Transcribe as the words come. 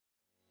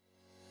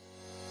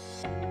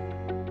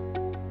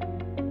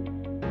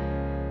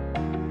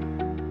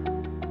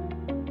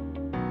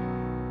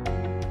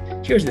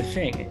here's the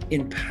thing,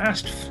 in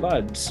past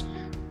floods,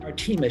 our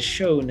team has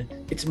shown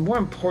it's more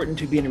important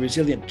to be in a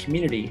resilient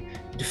community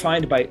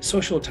defined by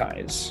social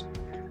ties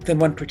than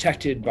one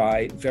protected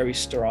by very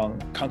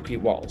strong concrete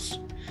walls.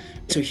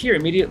 So here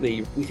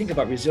immediately, we think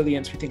about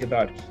resilience, we think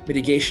about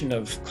mitigation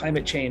of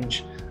climate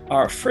change.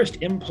 Our first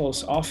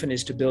impulse often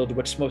is to build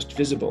what's most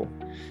visible,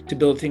 to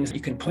build things that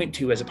you can point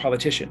to as a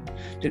politician,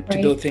 to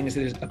build things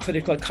that there's a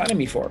political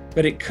economy for.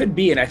 But it could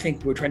be, and I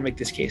think we're trying to make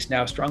this case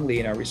now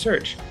strongly in our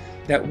research,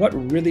 that what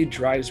really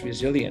drives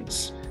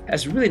resilience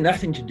has really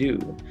nothing to do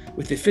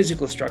with the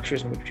physical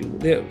structures in which you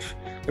live,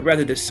 but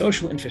rather the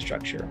social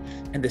infrastructure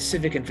and the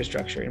civic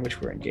infrastructure in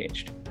which we're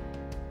engaged.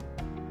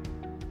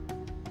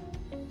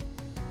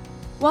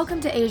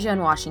 Welcome to Asia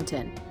and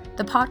Washington,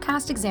 the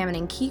podcast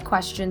examining key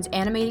questions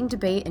animating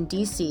debate in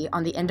DC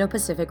on the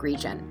Indo-Pacific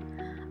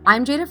region.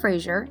 I'm Jada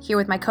Frazier, here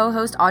with my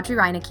co-host Audrey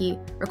Reinecke,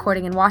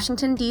 recording in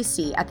Washington,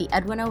 D.C. at the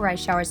Edwin O.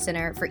 Reischauer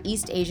Center for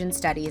East Asian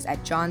Studies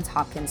at Johns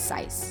Hopkins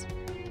SAIS.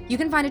 You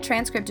can find a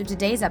transcript of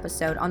today's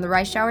episode on the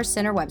Reischauer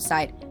Center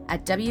website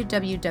at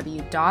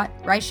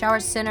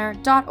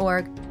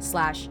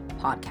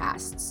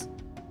www.reischauercenter.org/podcasts.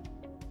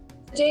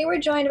 Today we're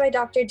joined by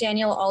Dr.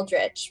 Daniel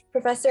Aldrich,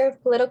 Professor of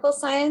Political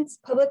Science,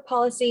 Public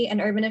Policy, and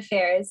Urban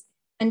Affairs,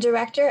 and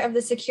Director of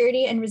the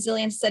Security and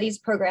Resilience Studies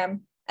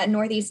Program at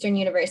Northeastern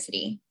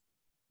University.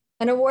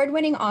 An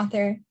award-winning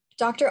author,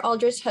 Dr.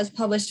 Aldrich has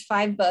published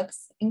 5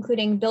 books,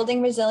 including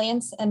Building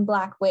Resilience and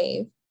Black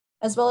Wave,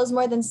 as well as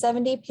more than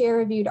 70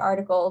 peer-reviewed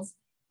articles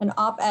and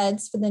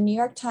op-eds for the New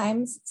York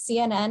Times,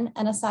 CNN,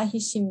 and Asahi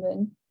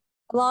Shimbun,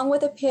 along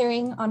with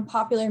appearing on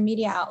popular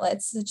media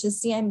outlets such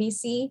as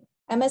CNBC,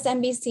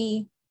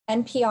 MSNBC,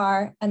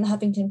 NPR, and the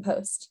Huffington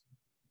Post.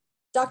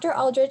 Dr.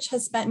 Aldrich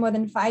has spent more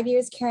than 5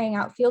 years carrying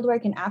out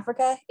fieldwork in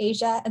Africa,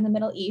 Asia, and the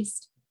Middle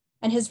East,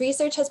 and his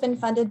research has been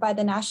funded by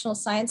the National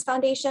Science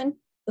Foundation,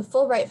 the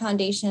Fulbright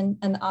Foundation,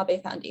 and the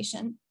Abe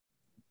Foundation.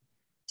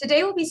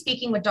 Today, we'll be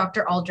speaking with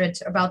Dr.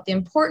 Aldrich about the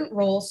important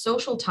role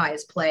social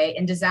ties play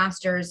in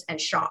disasters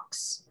and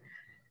shocks.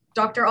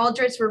 Dr.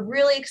 Aldrich, we're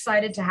really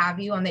excited to have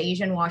you on the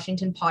Asia and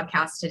Washington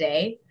podcast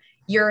today.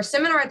 Your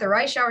seminar at the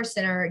Reischauer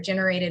Center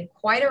generated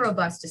quite a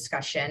robust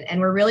discussion,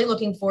 and we're really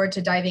looking forward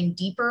to diving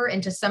deeper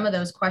into some of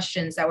those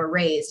questions that were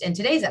raised in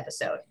today's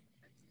episode.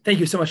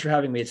 Thank you so much for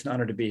having me. It's an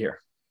honor to be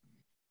here.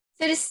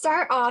 So to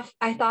start off,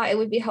 I thought it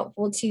would be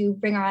helpful to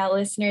bring our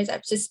listeners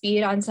up to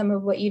speed on some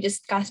of what you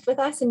discussed with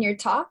us in your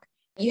talk.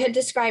 You had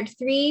described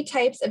 3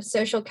 types of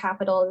social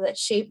capital that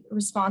shape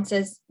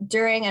responses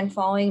during and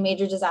following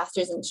major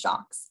disasters and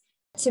shocks.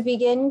 To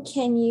begin,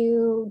 can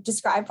you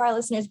describe for our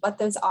listeners what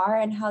those are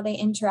and how they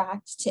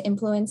interact to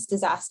influence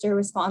disaster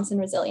response and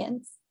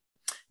resilience?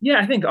 Yeah,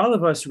 I think all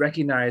of us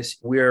recognize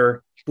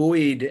we're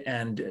buoyed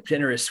and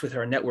generous with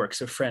our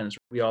networks of friends.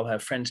 We all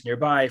have friends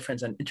nearby,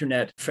 friends on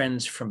internet,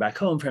 friends from back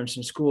home, friends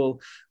from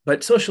school.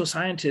 But social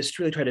scientists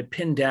really try to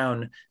pin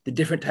down the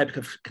different types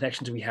of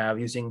connections we have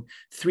using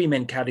 3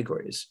 main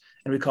categories.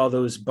 And we call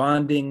those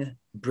bonding,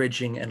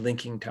 bridging, and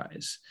linking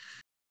ties.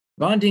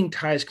 Bonding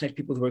ties connect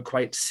people who are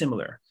quite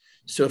similar.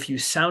 So if you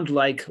sound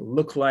like,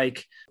 look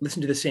like,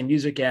 listen to the same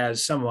music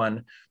as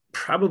someone,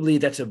 probably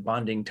that's a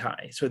bonding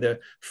tie. So the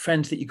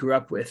friends that you grew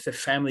up with, the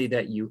family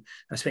that you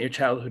spent your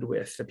childhood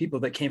with, the people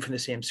that came from the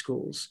same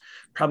schools,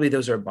 probably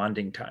those are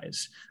bonding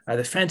ties.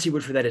 The fancy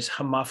word for that is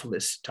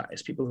homophilous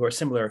ties, people who are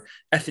similar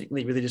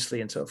ethnically,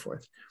 religiously, and so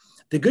forth.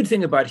 The good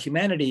thing about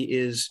humanity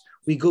is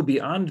we go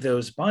beyond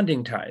those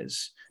bonding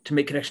ties to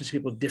make connections to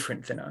people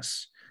different than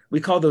us.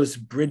 We call those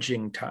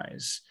bridging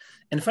ties.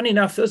 And funny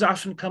enough, those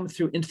often come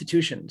through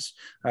institutions,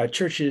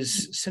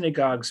 churches,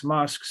 synagogues,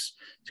 mosques,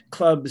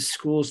 clubs,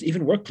 schools,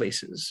 even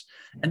workplaces.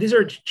 And these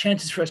are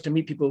chances for us to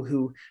meet people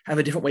who have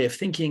a different way of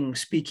thinking,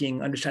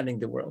 speaking, understanding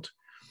the world.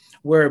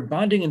 Where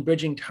bonding and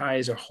bridging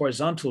ties are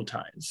horizontal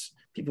ties,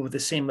 people with the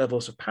same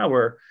levels of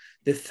power,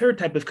 the third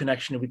type of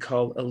connection we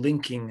call a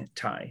linking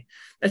tie.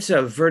 That's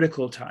a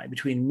vertical tie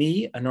between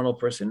me, a normal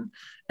person,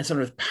 and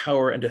someone with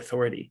power and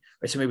authority.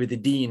 Right? So maybe the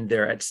dean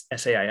there at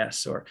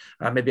SAIS, or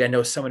maybe I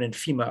know someone in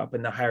FEMA up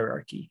in the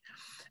hierarchy.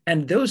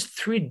 And those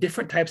 3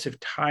 different types of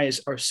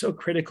ties are so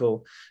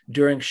critical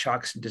during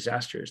shocks and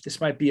disasters. This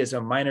might be as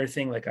a minor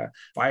thing like a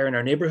fire in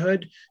our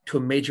neighborhood to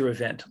a major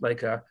event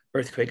like a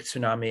earthquake,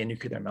 tsunami, and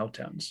nuclear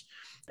meltdowns.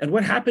 And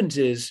what happens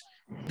is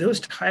those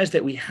ties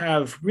that we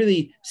have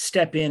really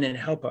step in and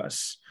help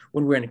us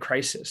when we're in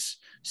crisis.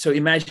 So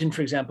imagine,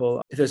 for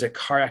example, if there's a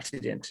car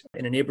accident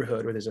in a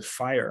neighborhood or there's a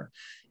fire,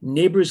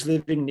 neighbors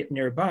living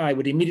nearby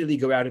would immediately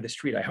go out of the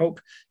street, I hope,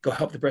 go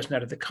help the person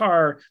out of the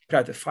car, put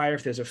out the fire.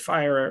 If there's a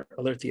fire,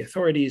 alert the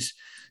authorities.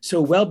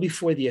 So well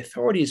before the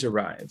authorities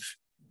arrive,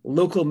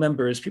 local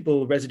members,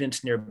 people,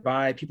 residents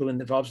nearby, people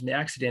involved in the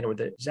accident or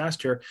the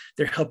disaster,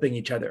 they're helping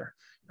each other.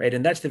 Right?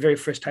 And that's the very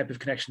first type of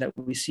connection that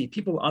we see.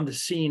 People on the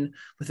scene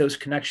with those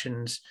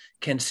connections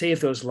can save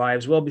those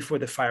lives well before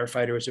the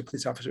firefighters or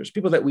police officers,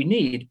 people that we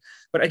need.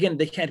 But again,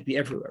 they can't be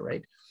everywhere,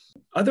 right?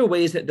 Other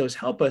ways that those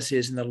help us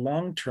is in the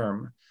long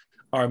term,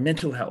 our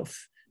mental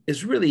health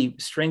is really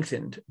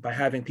strengthened by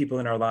having people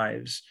in our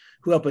lives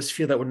who help us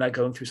feel that we're not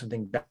going through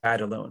something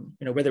bad alone.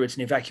 Whether it's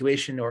an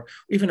evacuation or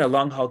even a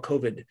long haul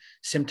COVID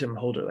symptom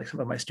holder, like some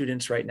of my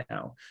students right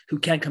now who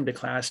can't come to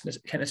class,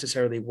 can't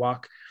necessarily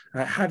walk.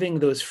 Having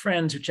those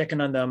friends who check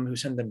in on them, who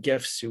send them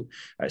gifts, who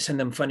send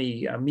them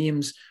funny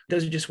memes,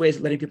 those are just ways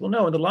of letting people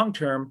know in the long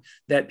term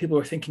that people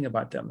are thinking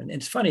about them. And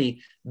it's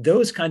funny,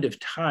 those kind of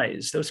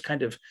ties, those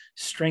kind of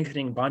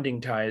strengthening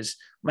bonding ties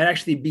might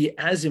actually be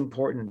as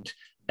important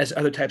as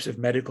other types of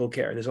medical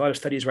care. There's a lot of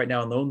studies right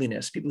now on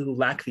loneliness, people who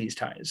lack these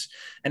ties,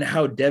 and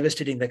how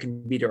devastating that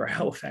can be to our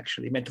health,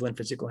 actually, mental and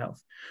physical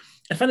health.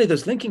 And finally,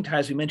 those linking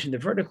ties, we mentioned the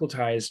vertical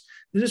ties.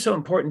 This is so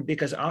important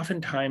because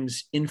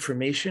oftentimes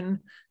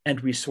information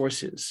and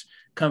resources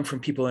come from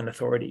people in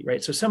authority,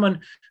 right? So someone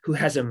who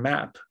has a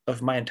map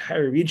of my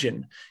entire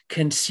region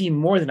can see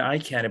more than I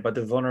can about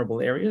the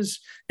vulnerable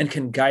areas and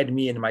can guide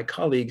me and my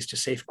colleagues to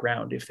safe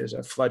ground if there's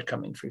a flood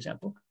coming, for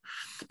example.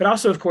 But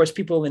also, of course,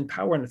 people in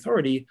power and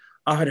authority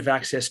often have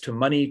access to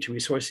money, to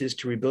resources,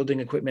 to rebuilding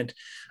equipment.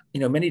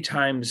 Many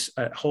times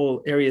a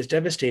whole area is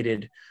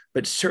devastated,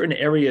 but certain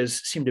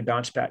areas seem to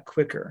bounce back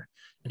quicker.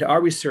 And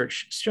our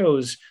research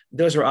shows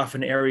those are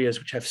often areas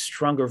which have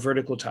stronger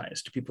vertical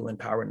ties to people in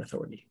power and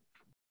authority.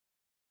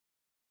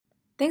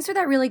 Thanks for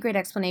that really great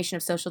explanation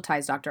of social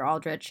ties, Dr.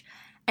 Aldrich.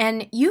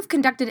 And you've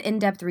conducted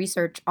in-depth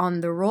research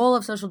on the role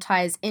of social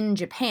ties in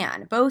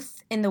Japan,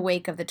 both in the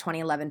wake of the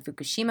 2011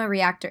 Fukushima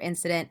reactor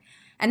incident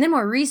and then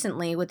more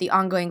recently with the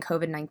ongoing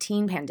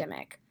COVID-19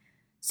 pandemic.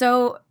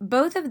 So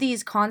both of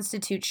these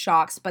constitute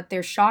shocks, but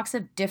they're shocks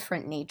of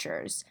different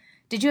natures.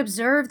 Did you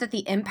observe that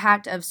the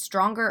impact of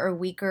stronger or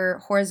weaker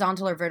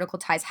horizontal or vertical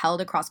ties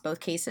held across both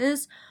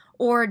cases?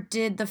 Or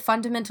did the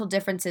fundamental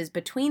differences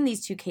between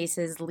these two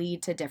cases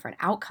lead to different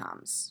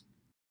outcomes?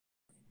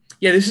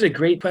 Yeah, this is a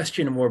great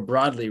question more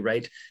broadly,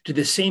 right? Do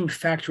the same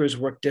factors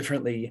work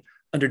differently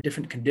under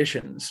different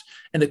conditions?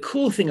 And the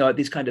cool thing about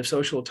these kind of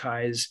social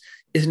ties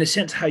is, in a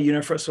sense, how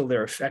universal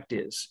their effect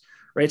is,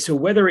 right? So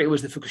whether it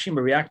was the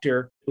Fukushima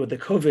reactor or the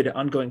COVID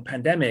ongoing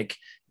pandemic,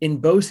 in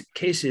both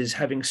cases,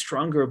 having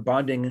stronger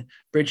bonding,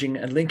 bridging,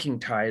 and linking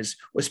ties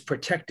was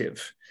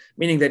protective,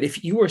 meaning that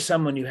if you were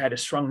someone who had a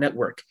strong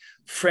network,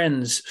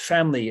 friends,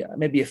 family,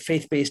 maybe a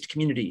faith-based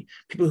community,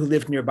 people who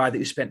lived nearby that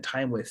you spent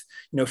time with,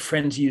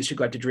 friends you used to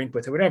go out to drink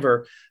with or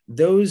whatever,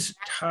 those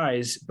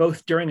ties,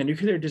 both during a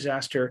nuclear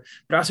disaster,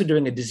 but also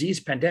during a disease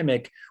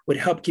pandemic, would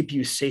help keep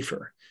you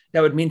safer.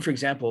 That would mean, for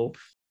example,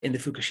 in the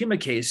Fukushima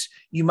case,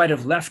 you might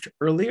have left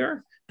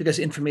earlier because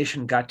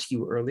information got to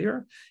you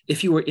earlier.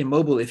 If you were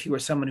immobile, if you were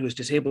someone who was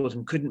disabled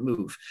and couldn't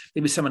move,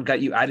 maybe someone got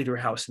you out of your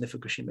house in the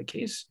Fukushima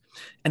case.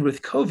 And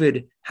with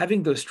COVID,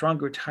 having those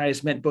stronger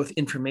ties meant both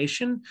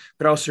information,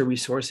 but also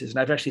resources. And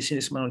I've actually seen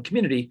this in my own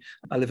community.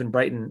 I live in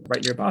Brighton,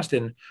 right near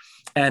Boston.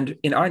 And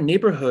in our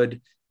neighborhood,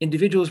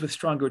 individuals with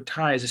stronger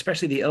ties,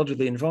 especially the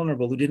elderly and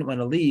vulnerable who didn't want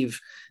to leave,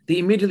 they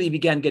immediately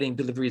began getting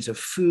deliveries of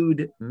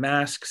food,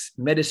 masks,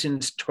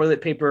 medicines, toilet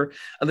paper,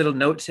 a little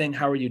note saying,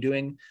 "How are you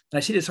doing?" And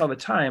I see this all the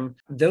time.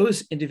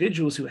 Those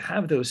individuals who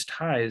have those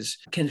ties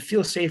can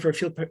feel safer,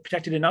 feel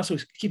protected, and also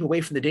keep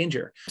away from the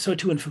danger. So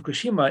too in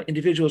Fukushima,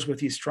 individuals with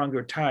these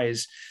stronger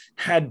ties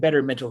had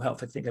better mental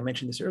health. I think I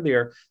mentioned this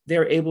earlier.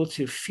 They're able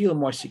to feel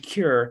more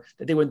secure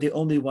that they weren't the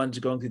only ones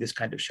going through this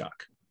kind of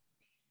shock.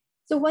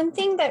 So one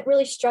thing that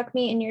really struck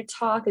me in your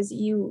talk is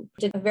you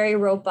did a very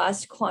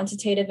robust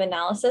quantitative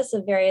analysis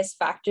of various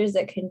factors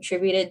that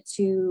contributed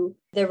to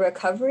the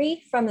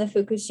recovery from the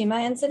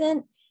Fukushima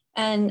incident.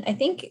 And I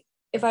think,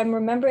 if I'm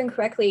remembering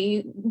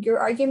correctly, your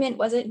argument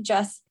wasn't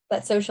just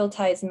that social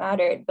ties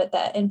mattered, but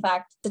that in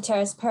fact,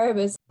 ceteris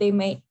paribus, they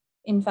might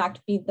in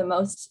fact be the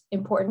most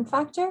important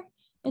factor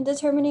in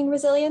determining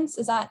resilience.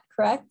 Is that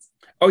correct?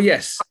 Oh,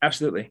 yes,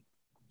 absolutely.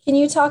 Can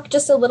you talk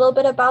just a little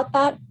bit about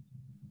that?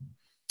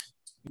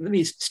 Let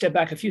me step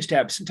back a few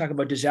steps and talk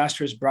about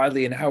disasters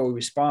broadly and how we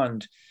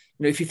respond.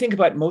 If you think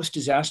about most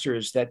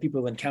disasters that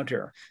people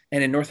encounter,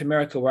 and in North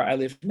America, where I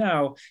live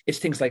now, it's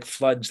things like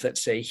floods,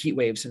 let's say, heat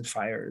waves and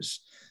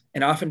fires.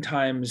 And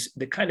oftentimes,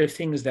 the kind of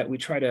things that we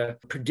try to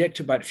predict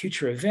about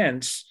future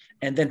events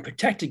and then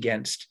protect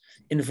against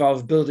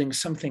involve building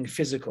something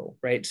physical,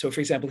 right? So for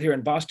example, here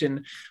in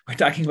Boston, we're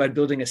talking about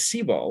building a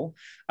seawall,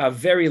 a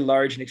very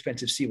large and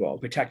expensive seawall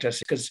to protect us.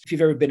 Because if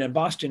you've ever been in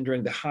Boston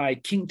during the high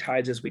king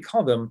tides, as we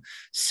call them,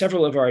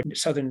 several of our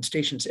southern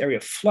stations area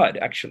flood,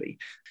 actually.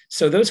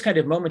 So those kind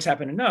of moments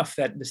happen enough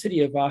that the city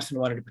of Boston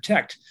wanted to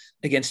protect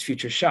against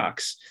future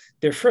shocks.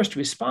 Their first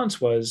response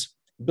was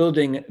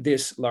building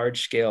this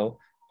large scale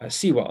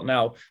seawall.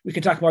 Now, we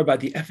can talk more about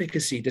the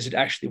efficacy. Does it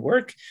actually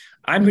work?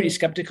 I'm pretty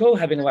skeptical,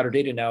 having a lot of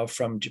data now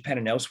from Japan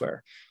and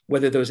elsewhere,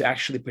 whether those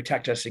actually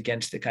protect us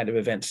against the kind of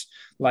events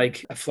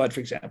like a flood,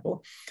 for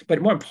example.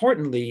 But more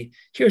importantly,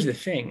 here's the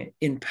thing.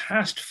 In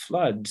past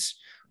floods,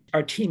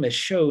 our team has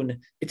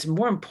shown it's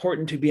more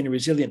important to be in a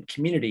resilient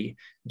community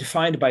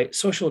defined by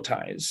social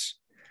ties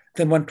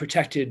than one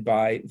protected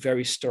by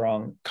very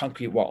strong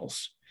concrete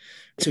walls.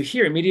 So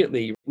here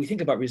immediately, we think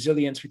about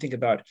resilience, we think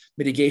about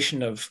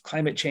mitigation of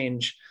climate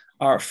change.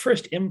 our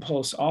first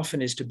impulse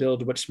often is to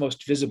build what's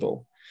most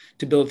visible,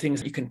 to build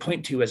things that you can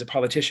point to as a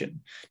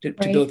politician, to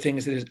build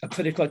things that there's a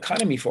political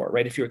economy for,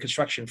 right? If you're a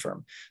construction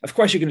firm, of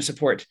course, you're going to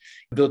support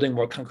building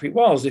more concrete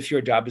walls if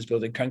your job is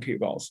building concrete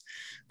walls.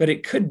 But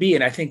it could be,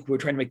 and I think we're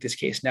trying to make this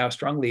case now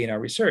strongly in our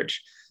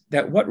research,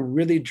 that what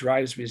really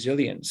drives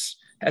resilience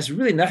has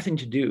really nothing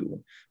to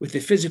do with the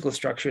physical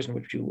structures in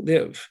which you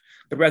live,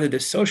 but rather the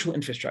social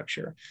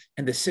infrastructure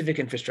and the civic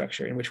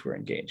infrastructure in which we're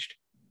engaged.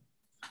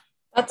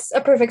 That's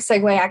a perfect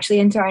segue actually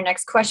into our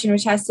next question,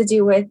 which has to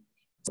do with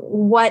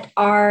what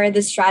are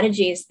the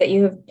strategies that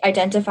you have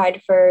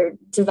identified for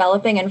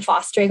developing and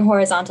fostering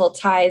horizontal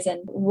ties,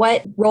 and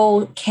what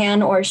role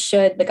can or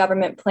should the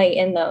government play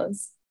in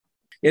those?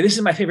 Yeah, this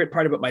is my favorite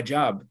part about my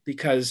job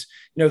because,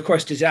 of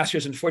course,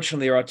 disasters,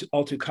 unfortunately, are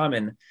all too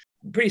common.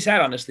 Pretty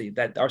sad, honestly,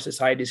 that our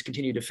societies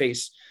continue to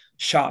face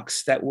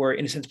shocks that were,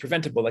 in a sense,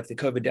 preventable, like the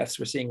COVID deaths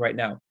we're seeing right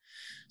now.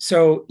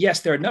 So, yes,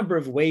 there are a number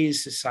of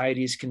ways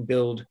societies can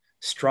build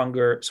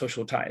stronger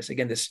social ties.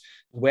 Again, this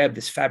web,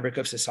 this fabric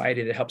of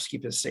society that helps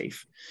keep us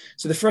safe.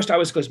 So the first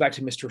always goes back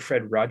to Mr.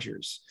 Fred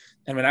Rogers.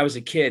 And when I was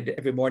a kid,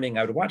 every morning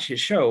I would watch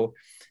his show,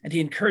 and he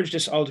encouraged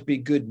us all to be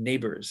good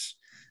neighbors.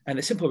 And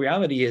the simple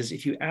reality is,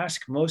 if you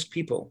ask most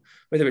people,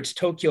 whether it's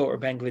Tokyo or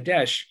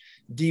Bangladesh,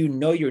 do you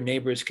know your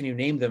neighbors? Can you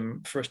name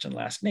them first and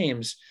last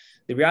names?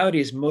 The reality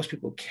is most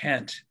people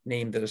can't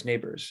name those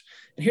neighbors.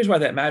 And here's why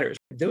that matters.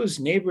 Those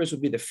neighbors will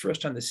be the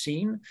first on the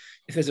scene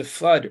if there's a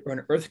flood or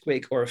an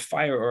earthquake or a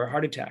fire or a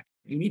heart attack.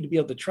 You need to be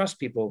able to trust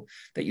people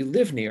that you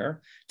live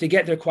near to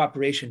get their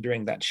cooperation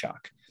during that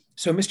shock.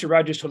 So Mr.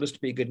 Rogers told us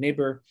to be a good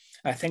neighbor.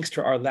 Thanks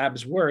to our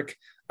lab's work,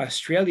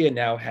 Australia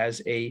now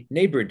has a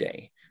Neighbor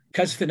Day.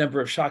 Because of the number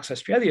of shocks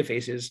Australia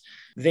faces,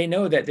 they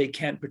know that they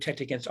can't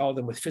protect against all of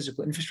them with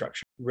physical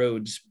infrastructure,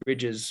 roads,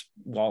 bridges,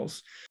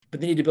 walls,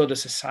 but they need to build a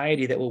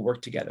society that will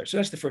work together. So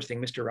that's the first thing,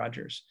 Mr.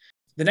 Rogers.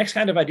 The next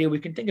kind of idea we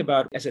can think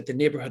about is at the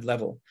neighborhood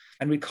level,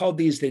 and we call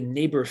these the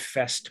Neighbor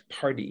Fest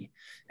Party.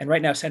 And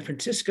right now, San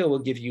Francisco will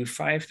give you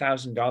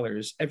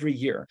 $5,000 every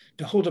year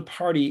to hold a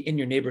party in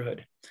your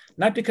neighborhood.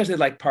 Not because they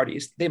like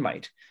parties, they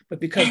might, but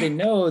because they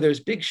know there's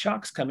big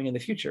shocks coming in the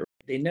future.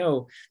 They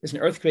know there's an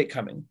earthquake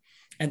coming.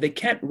 And they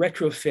can't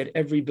retrofit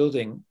every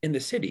building in the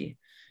city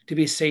to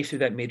be safe through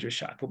that major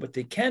shock. But what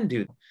they can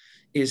do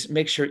is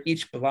make sure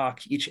each block,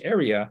 each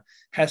area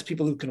has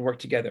people who can work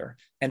together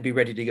and be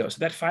ready to go. So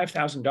that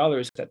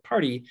 $5,000, that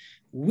party,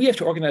 we have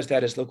to organize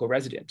that as local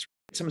residents.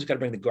 Someone's got to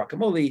bring the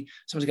guacamole,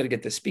 someone's got to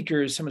get the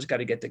speakers, someone's got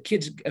to get the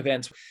kids'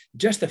 events.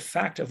 Just the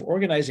fact of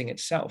organizing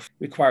itself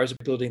requires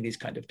building these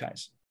kind of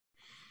ties.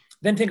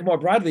 Then think more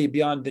broadly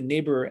beyond the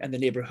neighbor and the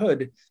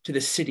neighborhood to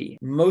the city.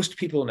 Most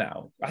people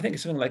now, I think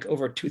it's something like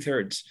over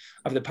 2/3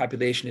 of the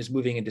population is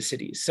moving into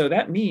cities. So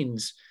that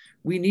means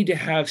we need to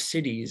have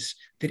cities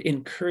that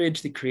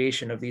encourage the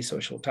creation of these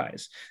social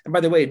ties. And by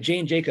the way,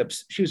 Jane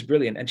Jacobs, she was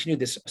brilliant, and she knew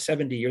this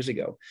 70 years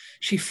ago.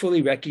 She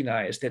fully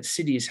recognized that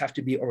cities have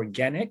to be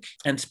organic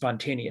and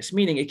spontaneous,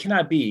 meaning it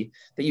cannot be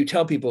that you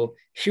tell people,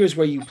 here's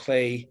where you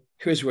play,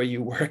 here's where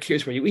you work,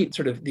 here's where you eat,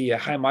 sort of the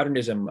high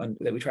modernism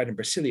that we tried in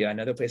Brasilia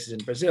and other places in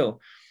Brazil.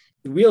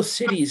 Real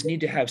cities need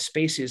to have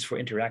spaces for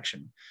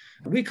interaction.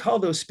 We call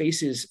those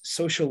spaces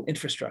social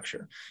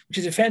infrastructure, which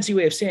is a fancy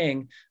way of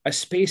saying a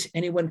space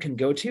anyone can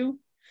go to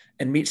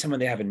and meet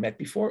someone they haven't met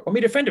before, or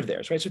meet a friend of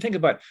theirs, right? So think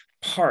about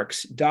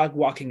parks, dog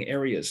walking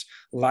areas,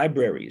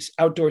 libraries,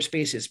 outdoor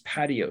spaces,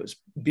 patios,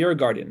 beer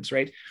gardens,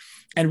 right?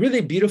 And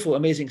really beautiful,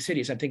 amazing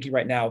cities. I'm thinking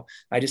right now,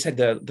 I just had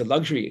the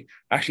luxury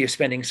actually of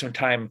spending some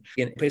time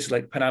in places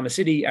like Panama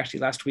City, actually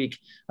last week.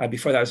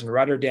 Before that, I was in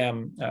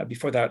Rotterdam.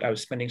 Before that, I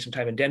was spending some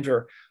time in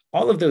Denver.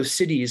 All of those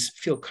cities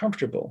feel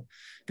comfortable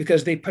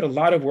because they put a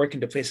lot of work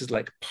into places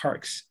like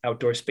parks,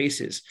 outdoor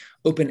spaces,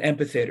 open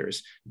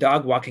amphitheaters,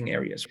 dog walking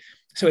areas.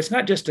 So it's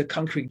not just a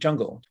concrete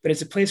jungle, but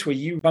it's a place where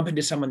you bump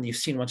into someone you've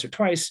seen once or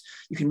twice.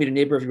 You can meet a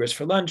neighbor of yours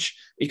for lunch.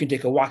 You can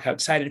take a walk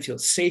outside and feel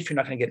safe. You're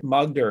not going to get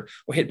mugged or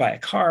hit by a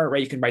car,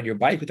 right? You can ride your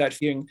bike without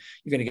fearing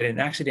you're going to get in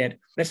an accident.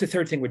 That's the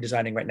third thing we're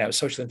designing right now, is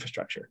social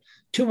infrastructure.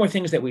 Two more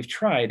things that we've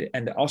tried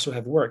and also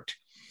have worked.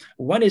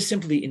 One is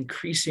simply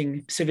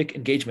increasing civic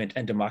engagement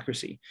and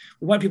democracy.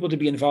 We want people to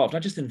be involved,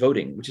 not just in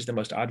voting, which is the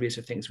most obvious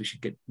of things we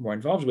should get more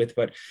involved with,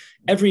 but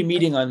every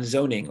meeting on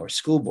zoning or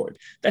school board.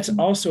 That's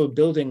also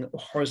building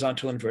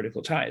horizontal and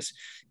vertical ties.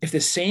 If the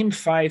same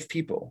 5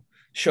 people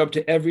show up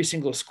to every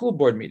single school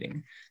board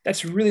meeting,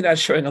 that's really not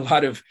showing a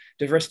lot of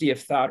diversity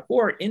of thought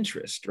or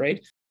interest,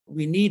 right?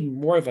 We need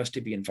more of us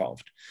to be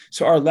involved.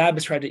 So our lab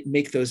is trying to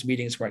make those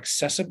meetings more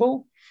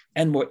accessible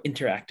and more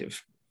interactive.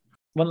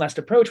 One last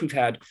approach we've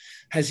had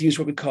has used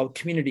what we call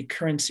community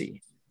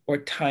currency or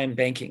time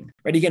banking,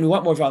 right? Again, we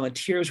want more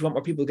volunteers, we want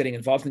more people getting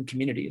involved in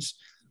communities.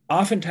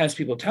 Oftentimes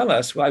people tell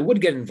us, well, I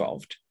would get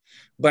involved,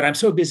 but I'm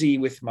so busy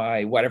with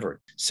my whatever.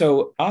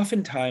 So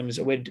oftentimes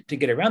a way to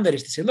get around that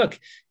is to say, look,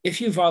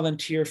 if you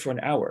volunteer for an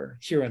hour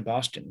here in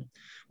Boston,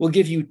 we'll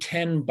give you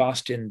 10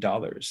 Boston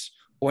dollars,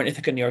 or in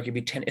Ithaca, New York, it'd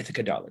be 10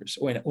 Ithaca dollars,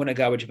 or in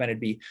Onagawa, Japan, it'd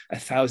be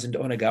 1,000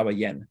 Onagawa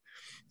yen.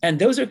 And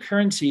those are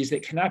currencies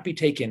that cannot be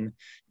taken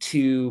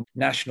to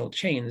national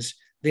chains.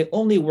 they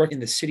only work in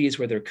the cities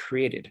where they're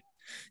created.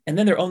 And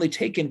then they're only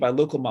taken by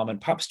local mom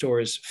and pop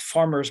stores,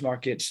 farmers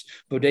markets,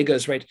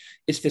 bodegas, right?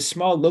 It's the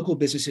small local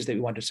businesses that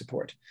we want to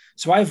support.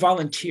 So I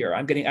volunteer.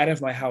 I'm getting out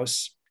of my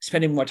house,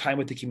 spending more time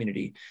with the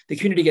community. The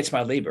community gets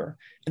my labor.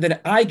 And then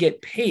I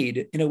get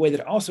paid in a way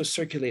that also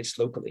circulates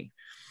locally.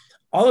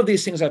 All of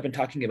these things I've been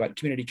talking about,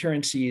 community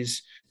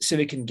currencies,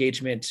 civic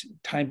engagement,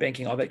 time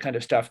banking, all that kind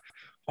of stuff,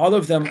 all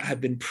of them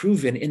have been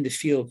proven in the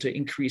field to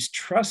increase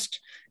trust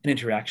and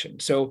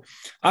interaction. So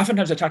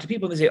oftentimes I talk to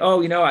people and they say,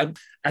 oh,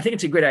 I think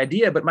it's a great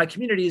idea, but my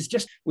community is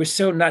we're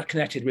so not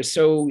connected. We're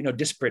so,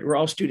 disparate. We're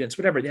all students,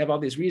 whatever. They have all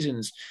these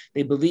reasons.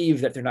 They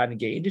believe that they're not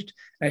engaged.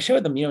 And I show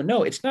them,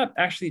 no, it's not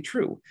actually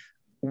true.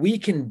 We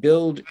can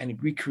build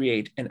and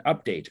recreate and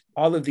update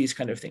all of these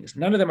kind of things.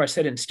 None of them are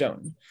set in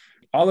stone.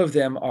 All of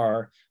them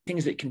are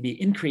things that can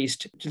be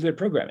increased to their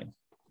programming.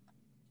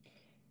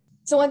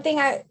 So one thing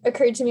that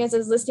occurred to me as I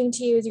was listening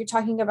to you is you're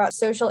talking about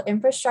social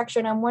infrastructure,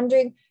 and I'm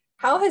wondering,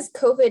 how has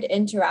COVID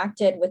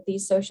interacted with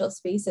these social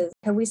spaces?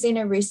 Have we seen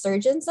a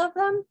resurgence of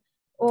them,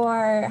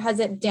 or has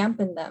it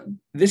dampened them?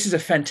 This is a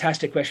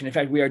fantastic question. In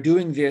fact, we are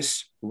doing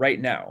this right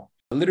now.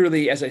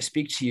 Literally, as I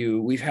speak to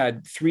you, we've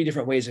had 3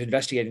 different ways of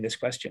investigating this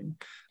question.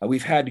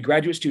 We've had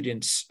graduate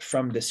students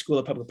from the School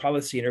of Public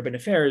Policy and Urban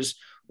Affairs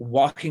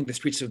walking the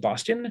streets of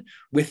Boston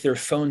with their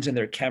phones and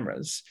their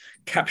cameras,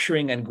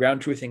 capturing and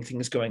ground truthing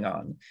things going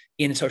on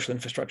in social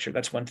infrastructure.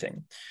 That's one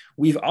thing.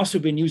 We've also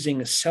been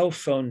using cell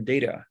phone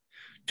data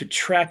to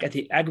track at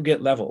the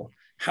aggregate level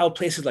how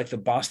places like the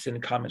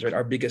Boston Commons, right,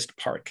 our biggest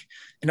park,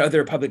 and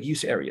other public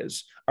use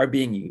areas are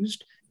being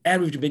used.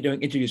 And we've been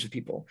doing interviews with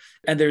people.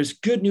 And there's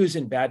good news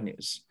and bad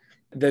news.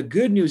 The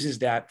good news is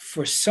that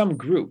for some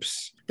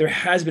groups, there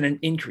has been an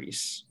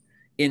increase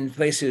in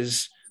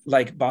places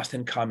like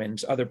Boston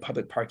Commons, other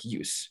public park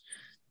use.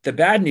 The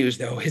bad news,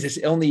 though, is it's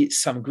only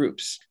some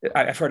groups.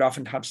 I've heard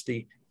oftentimes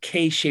the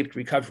K-shaped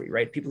recovery,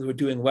 right? People who are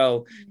doing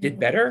well did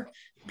better.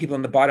 People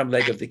on the bottom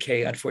leg of the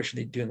K,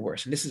 unfortunately, doing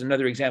worse. And this is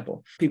another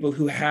example. People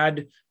who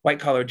had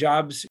white-collar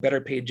jobs, better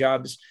paid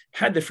jobs,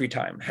 had the free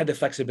time, had the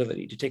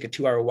flexibility to take a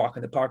 2-hour walk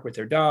in the park with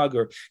their dog,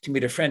 or to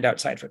meet a friend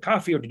outside for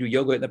coffee, or to do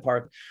yoga in the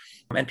park.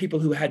 And people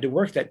who had to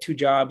work that 2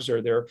 jobs,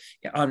 or they're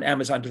on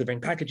Amazon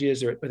delivering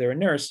packages, or they're a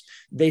nurse,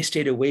 they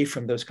stayed away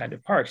from those kind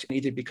of parks,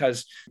 either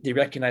because they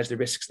recognized the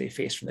risks they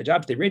faced from the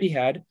jobs they already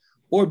had,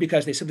 or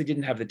because they simply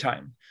didn't have the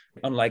time,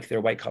 unlike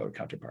their white-collar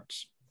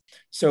counterparts.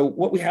 So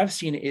what we have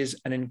seen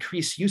is an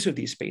increased use of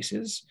these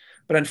spaces,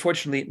 but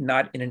unfortunately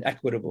not in an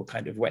equitable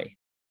kind of way.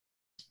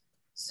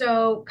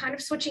 So kind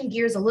of switching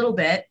gears a little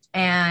bit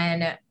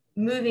and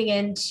moving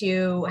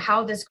into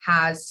how this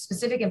has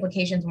specific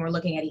implications when we're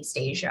looking at East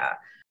Asia.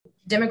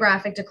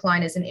 Demographic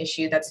decline is an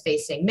issue that's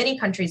facing many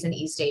countries in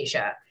East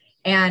Asia.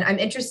 And I'm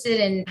interested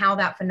in how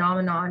that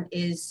phenomenon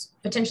is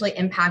potentially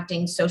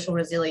impacting social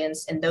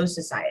resilience in those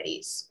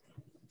societies.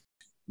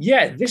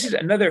 Yeah, this is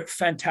another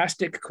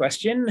fantastic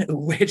question,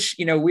 which,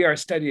 we are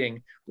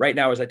studying right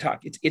now as I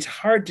talk. It's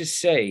hard to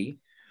say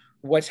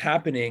what's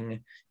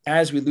happening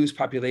as we lose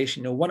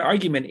population. One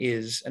argument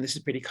is, and this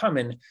is pretty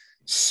common,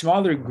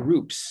 smaller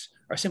groups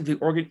are simply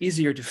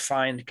easier to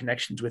find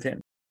connections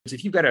within.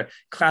 If you've got a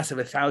class of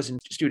 1,000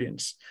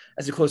 students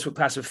as opposed to a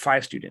class of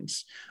 5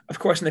 students, of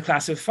course, in the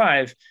class of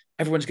 5,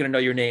 everyone's going to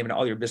know your name and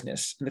all your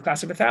business. In the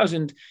class of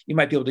 1,000, you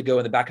might be able to go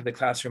in the back of the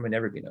classroom and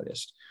never be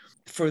noticed.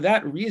 For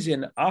that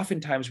reason,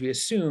 oftentimes we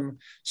assume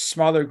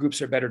smaller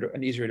groups are better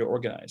and easier to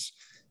organize.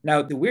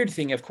 Now, the weird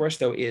thing, of course,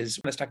 though, is,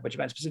 let's talk about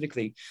Japan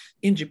specifically.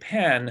 In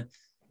Japan,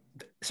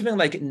 something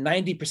like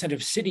 90%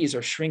 of cities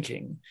are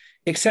shrinking,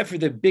 except for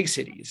the big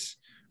cities.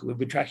 We've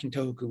been tracking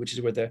Tohoku, which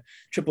is where the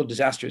triple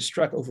disasters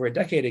struck over a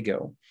decade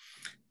ago.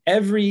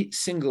 Every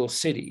single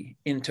city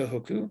in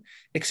Tohoku,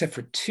 except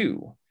for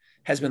 2,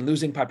 has been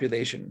losing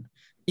population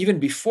even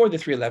before the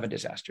 3/11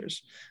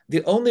 disasters.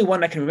 The only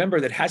one I can remember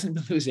that hasn't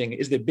been losing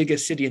is the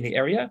biggest city in the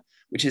area,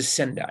 which is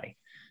Sendai.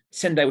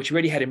 Sendai, which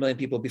already had 1 million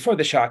people before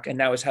the shock and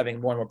now is having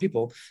more and more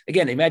people.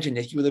 Again, imagine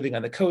if you were living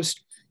on the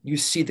coast, you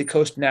see the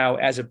coast now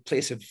as a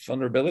place of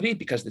vulnerability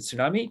because of the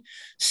tsunami.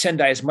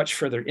 Sendai is much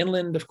further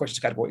inland. Of course, it's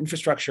got more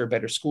infrastructure,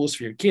 better schools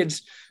for your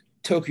kids.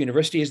 Tokyo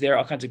University is there,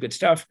 all kinds of good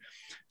stuff.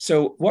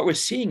 So what we're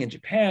seeing in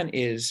Japan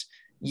is,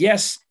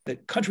 yes, the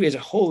country as a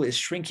whole is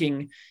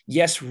shrinking.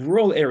 Yes,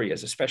 rural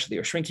areas especially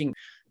are shrinking,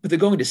 but they're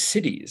going to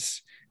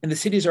cities, and the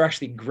cities are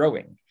actually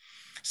growing.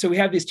 So we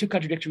have these 2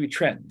 contradictory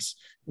trends.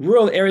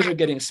 Rural areas are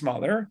getting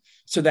smaller,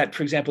 so that,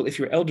 for example, if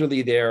you're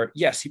elderly there,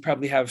 yes, you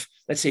probably have,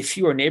 let's say,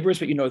 fewer neighbors,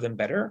 but you know them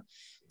better.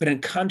 But in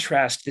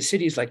contrast, the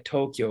cities like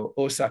Tokyo,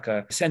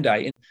 Osaka,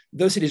 Sendai,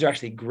 those cities are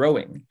actually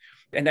growing.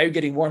 And now you're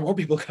getting more and more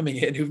people coming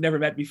in who've never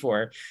met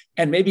before.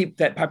 And maybe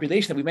that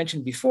population that we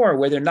mentioned before,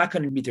 where they're not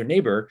going to meet their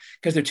neighbor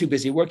because they're too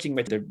busy working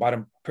with their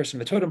bottom person on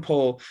the totem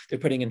pole, they're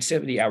putting in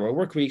 70-hour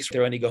work weeks, they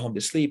only go home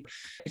to sleep.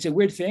 It's a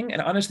weird thing.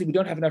 And honestly, we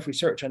don't have enough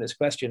research on this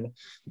question,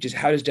 which is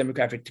how does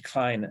demographic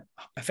decline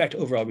affect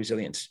overall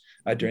resilience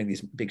during these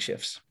big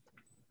shifts?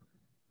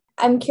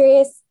 I'm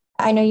curious,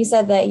 I know you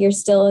said that you're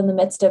still in the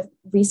midst of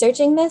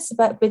researching this,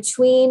 but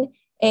between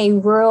a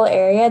rural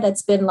area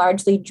that's been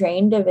largely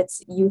drained of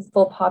its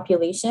youthful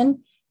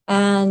population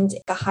and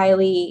a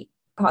highly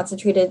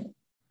concentrated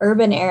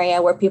urban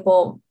area where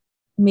people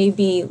may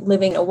be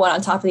living one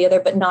on top of the other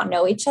but not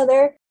know each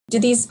other. Do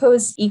these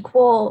pose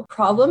equal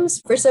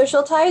problems for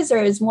social ties, or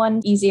is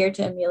one easier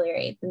to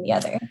ameliorate than the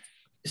other?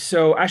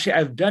 So actually,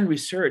 I've done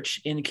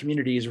research in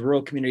communities,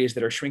 rural communities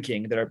that are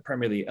shrinking, that are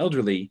primarily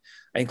elderly,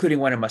 including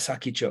one in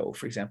Masakicho,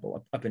 for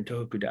example, up in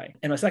Tohokudai.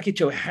 And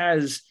Masakicho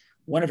has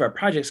one of our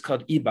projects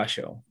called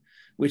Ibasho,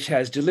 which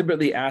has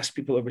deliberately asked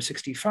people over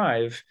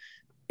 65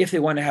 if they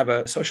want to have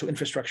a social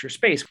infrastructure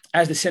space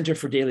as the center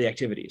for daily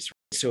activities.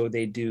 So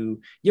they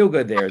do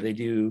yoga there, they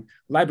do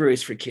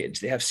libraries for kids,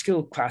 they have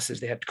skill classes,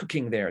 they have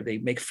cooking there, they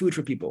make food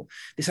for people.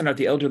 They send out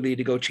the elderly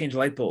to go change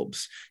light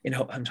bulbs in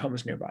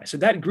homes nearby. So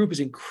that group is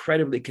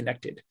incredibly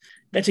connected.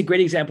 That's a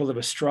great example of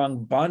a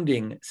strong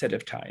bonding set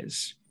of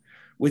ties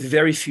with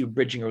very few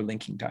bridging or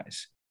linking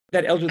ties.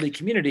 That elderly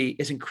community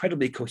is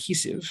incredibly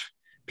cohesive.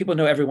 People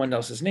know everyone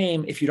else's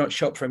name. If you don't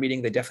show up for a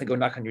meeting, they definitely go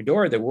knock on your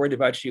door. They're worried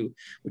about you,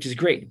 which is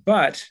great.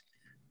 But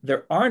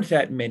there aren't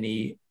that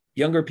many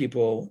younger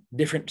people,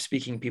 different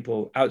speaking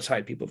people,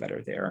 outside people that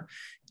are there.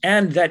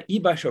 And that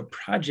Ibasho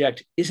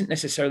project isn't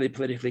necessarily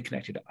politically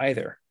connected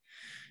either.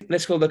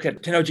 Let's go look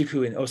at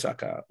Tennojiku in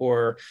Osaka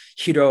or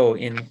Hiro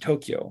in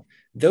Tokyo.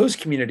 Those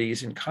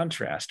communities, in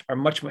contrast, are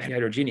much more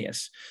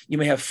heterogeneous. You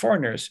may have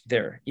foreigners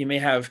there. You may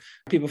have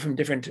people from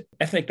different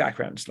ethnic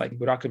backgrounds, like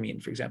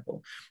Burakumin, for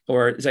example,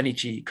 or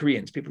Zainichi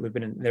Koreans, people who've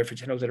been there for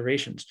 10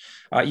 generations.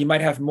 You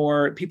might have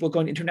more people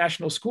going to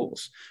international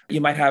schools. You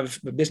might have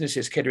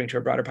businesses catering to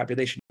a broader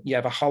population. You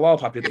have a halal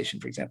population,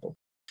 for example.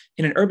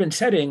 In an urban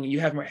setting, you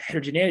have more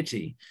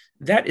heterogeneity.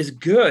 That is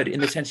good in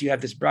the sense you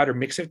have this broader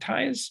mix of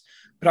ties,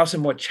 but also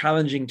more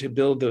challenging to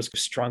build those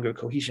stronger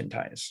cohesion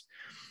ties.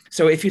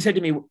 So if you said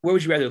to me, where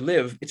would you rather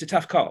live? It's a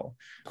tough call.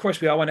 Of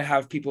course, we all want to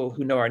have people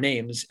who know our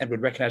names and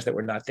would recognize that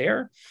we're not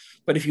there.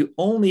 But if you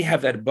only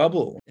have that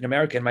bubble, in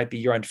America, it might be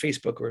you're on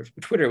Facebook or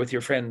Twitter with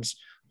your friends,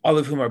 all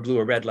of whom are blue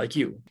or red like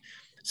you.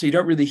 So you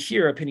don't really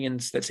hear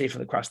opinions that say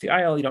from across the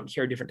aisle. You don't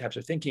hear different types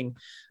of thinking.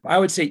 I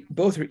would say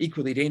both are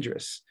equally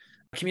dangerous.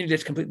 A community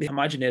that's completely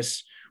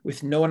homogenous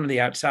with no one on the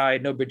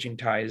outside, no bridging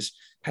ties,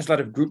 has a lot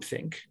of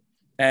groupthink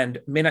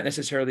and may not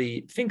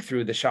necessarily think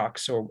through the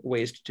shocks or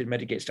ways to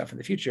mitigate stuff in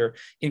the future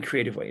in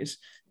creative ways.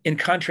 In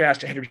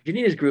contrast, a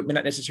heterogeneous group may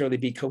not necessarily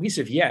be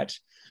cohesive yet,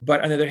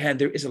 but on the other hand,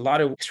 there is a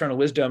lot of external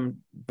wisdom,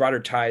 broader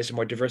ties, and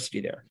more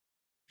diversity there.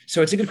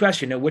 So it's a good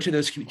question. Now, which of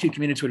those two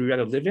communities would we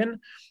rather live in?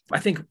 I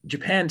think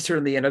Japan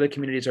certainly and other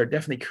communities are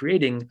definitely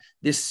creating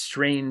this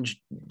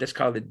strange, let's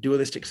call it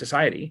dualistic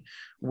society,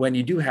 when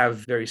you do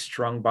have very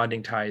strong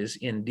bonding ties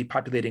in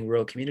depopulating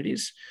rural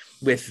communities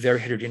with very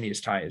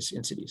heterogeneous ties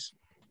in cities.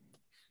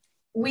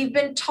 We've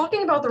been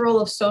talking about the role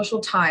of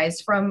social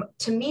ties from,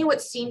 to me, what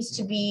seems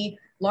to be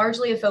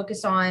largely a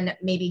focus on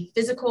maybe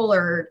physical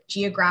or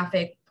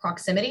geographic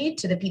proximity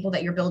to the people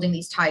that you're building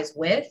these ties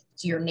with,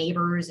 to your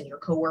neighbors and your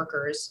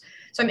coworkers.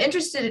 So I'm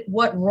interested in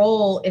what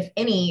role, if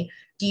any,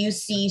 do you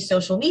see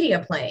social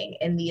media playing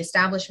in the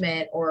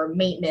establishment or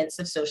maintenance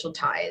of social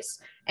ties?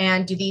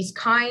 And do these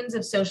kinds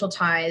of social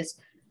ties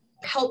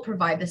help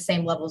provide the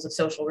same levels of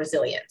social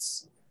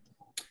resilience?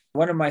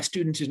 One of my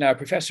students who's now a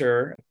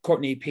professor,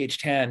 Courtney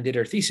Page-Tan, did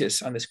her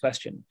thesis on this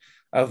question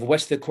of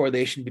what's the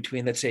correlation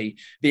between, let's say,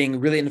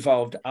 being really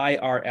involved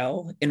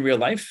IRL in real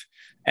life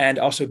and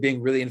also being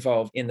really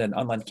involved in an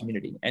online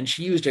community. And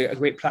she used a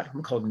great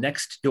platform called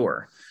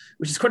Nextdoor,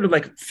 which is kind of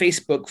like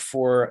Facebook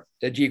for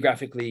a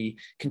geographically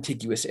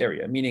contiguous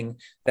area, meaning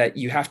that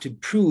you have to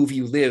prove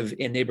you live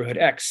in neighborhood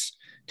X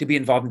to be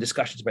involved in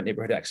discussions about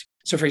neighborhood X.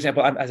 So for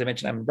example, as I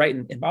mentioned, I'm right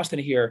in Boston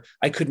here.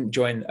 I couldn't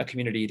join a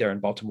community there in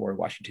Baltimore or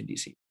Washington,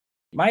 D.C.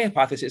 My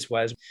hypothesis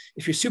was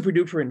if you're super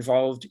duper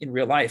involved in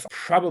real life,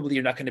 probably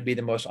you're not going to be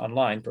the most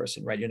online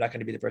person, right? You're not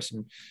going to be the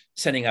person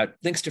sending out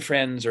links to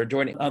friends or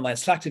joining online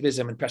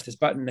Slacktivism and press this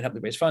button and help me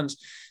raise funds.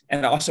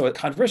 And also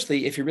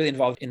conversely, if you're really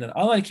involved in an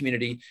online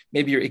community,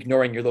 maybe you're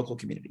ignoring your local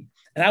community.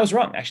 And I was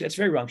wrong. Actually, that's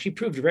very wrong. She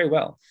proved very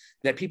well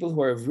that people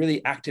who are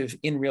really active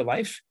in real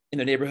life, in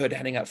their neighborhood,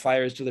 handing out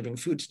flyers, delivering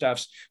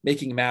foodstuffs,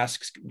 making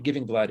masks,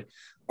 giving blood,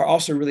 are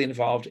also really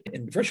involved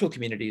in virtual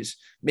communities,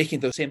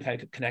 making those same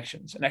kind of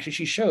connections. And actually,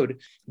 she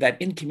showed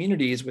that in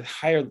communities with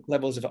higher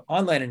levels of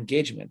online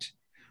engagement,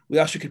 we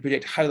also could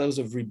predict high levels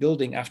of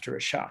rebuilding after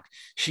a shock.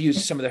 She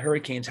used some of the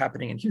hurricanes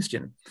happening in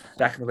Houston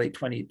back in the late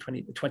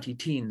 20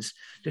 teens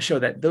to show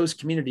that those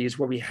communities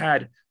where we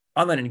had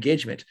online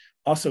engagement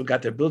also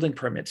got their building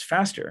permits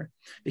faster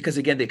because,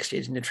 again, they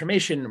exchanged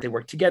information, they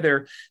worked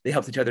together, they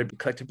helped each other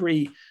collect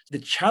debris. The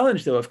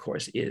challenge, though, of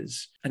course,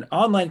 is an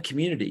online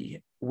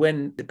community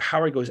when the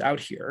power goes out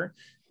here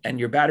and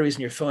your batteries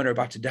in your phone are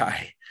about to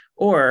die,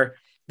 or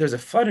there's a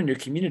flood in your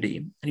community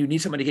and you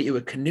need someone to get you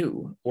a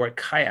canoe or a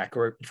kayak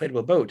or an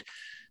inflatable boat.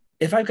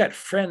 If I've got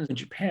friends in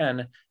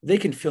Japan, they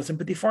can feel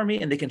sympathy for me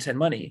and they can send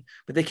money,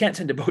 but they can't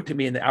send a boat to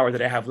me in the hour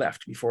that I have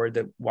left before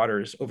the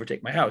waters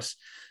overtake my house.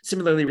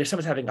 Similarly, if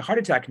someone's having a heart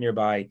attack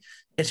nearby,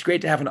 it's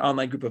great to have an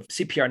online group of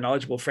CPR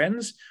knowledgeable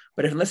friends,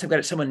 but unless I've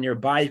got someone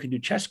nearby who can do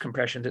chest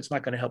compressions, it's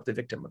not going to help the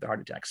victim with the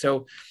heart attack.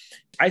 So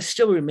I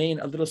still remain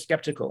a little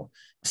skeptical,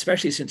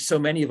 especially since so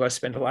many of us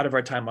spend a lot of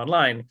our time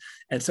online,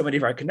 and so many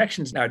of our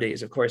connections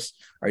nowadays, of course,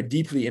 are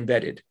deeply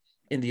embedded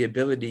in the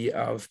ability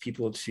of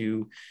people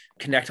to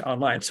connect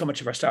online. So much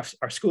of our stuff,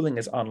 our schooling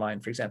is online,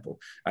 for example.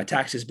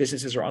 Taxes,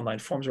 businesses are online,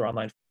 forms are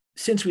online.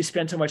 Since we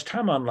spend so much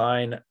time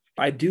online,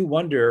 I do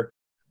wonder,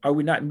 are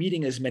we not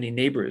meeting as many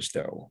neighbors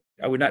though?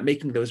 Are we not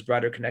making those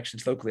broader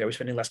connections locally? Are we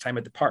spending less time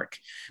at the park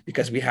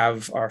because we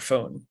have our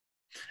phone?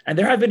 And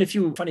there have been a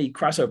few funny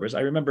crossovers.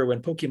 I remember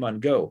when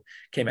Pokemon Go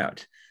came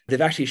out, they've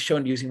actually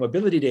shown using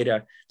mobility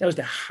data, that was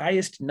the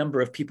highest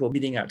number of people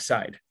meeting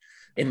outside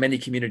in many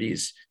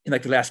communities in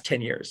like the last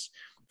 10 years,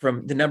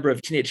 from the number of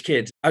teenage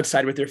kids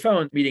outside with their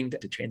phone meeting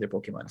to train their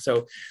Pokemon.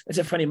 So it's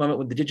a funny moment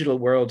when the digital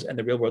world and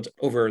the real world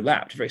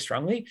overlapped very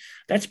strongly.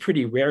 That's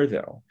pretty rare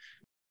though.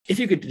 If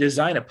you could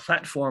design a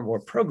platform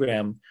or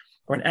program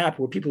or an app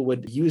where people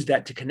would use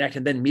that to connect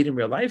and then meet in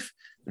real life,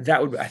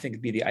 that would, I think,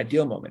 be the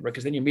ideal moment, right?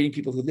 Because then you're meeting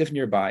people who live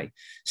nearby,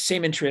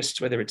 same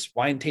interests, whether it's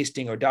wine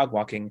tasting or dog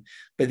walking.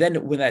 But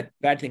then when that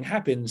bad thing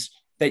happens,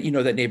 that you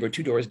know that neighbor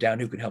 2 doors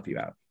down who can help you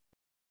out.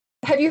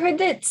 Have you heard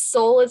that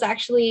Seoul has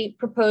actually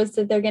proposed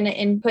that they're going to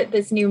input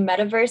this new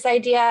metaverse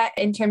idea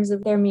in terms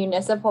of their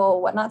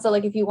municipal whatnot? So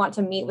like if you want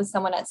to meet with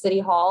someone at City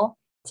Hall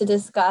to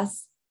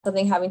discuss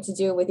something having to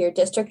do with your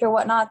district or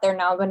whatnot, they're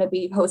now going to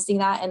be hosting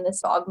that in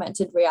this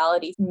augmented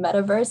reality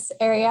metaverse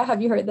area.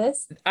 Have you heard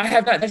this? I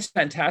have not. That's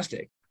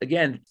fantastic.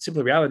 Again,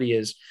 simple reality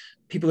is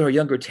people who are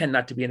younger tend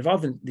not to be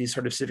involved in these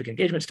sort of civic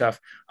engagement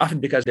stuff, often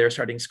because they're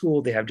starting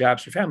school, they have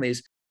jobs for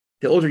families.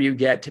 The older you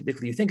get,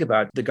 typically you think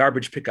about the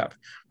garbage pickup,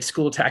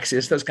 school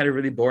taxes, those kind of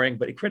really boring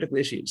but critical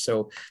issues.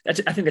 So I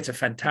think that's a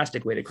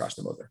fantastic way to cross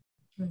them over.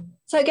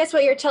 So I guess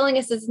what you're telling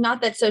us is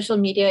not that social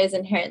media is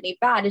inherently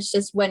bad. It's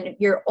just when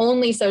your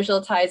only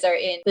social ties are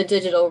in the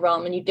digital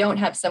realm and you don't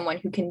have someone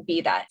who can be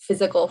that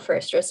physical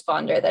first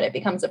responder, that it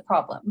becomes a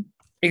problem.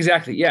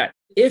 Exactly. Yeah.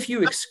 If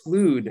you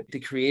exclude the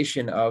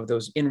creation of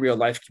those in real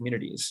life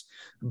communities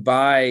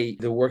by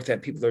the work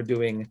that people are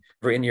doing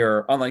in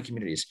your online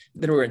communities,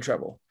 then we're in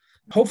trouble.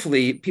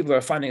 Hopefully, people are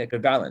finding a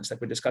good balance,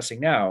 like we're discussing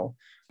now,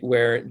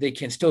 where they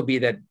can still be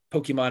that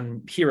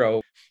Pokemon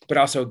hero, but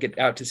also get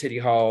out to City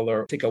Hall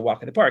or take a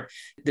walk in the park.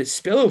 The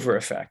spillover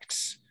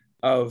effects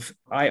of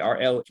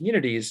IRL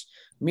communities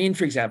mean,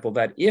 for example,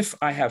 that if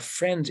I have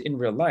friends in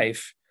real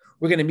life,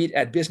 we're going to meet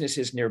at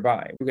businesses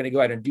nearby. We're going to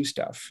go out and do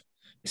stuff.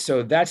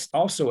 So that's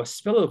also a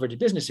spillover to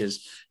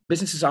businesses.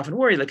 Businesses often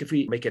worry, like if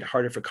we make it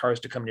harder for cars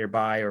to come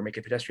nearby or make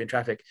it pedestrian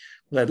traffic,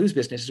 will I lose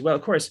business as well?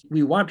 Of course,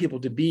 we want people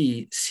to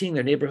be seeing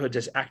their neighborhoods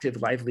as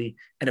active, lively,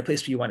 and a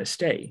place where you want to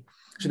stay.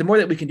 So the more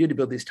that we can do to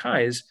build these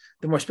ties,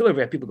 the more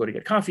spillover people go to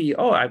get coffee.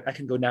 Oh, I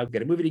can go now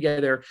get a movie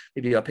together.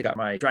 Maybe I'll pick up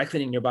my dry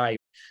cleaning nearby.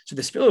 So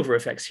the spillover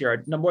effects here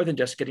are no more than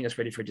just getting us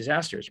ready for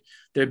disasters.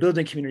 They're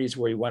building communities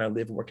where you want to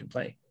live, work, and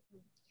play.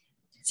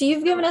 So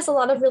you've given us a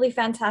lot of really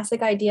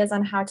fantastic ideas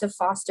on how to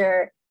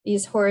foster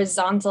these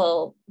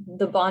horizontal,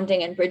 the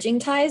bonding and bridging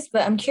ties.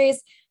 But I'm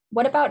curious,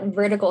 what about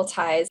vertical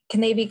ties? Can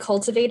they be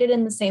cultivated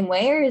in the same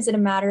way, or is it a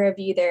matter of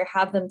you either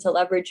have them to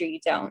leverage or you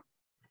don't?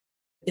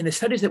 In the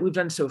studies that we've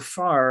done so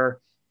far,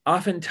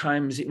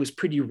 oftentimes it was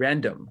pretty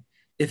random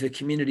if a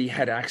community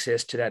had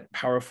access to that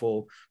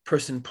powerful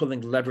person pulling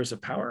levers of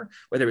power,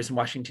 whether it's in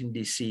Washington,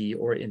 D.C.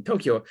 or in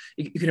Tokyo.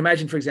 You can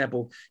imagine, for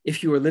example,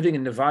 if you were living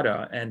in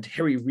Nevada and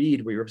Harry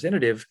Reid were your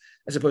representative,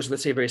 as opposed to,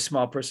 let's say, a very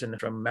small person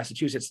from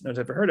Massachusetts no one's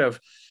ever heard of,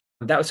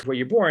 that was where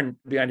you're born,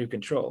 beyond your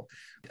control.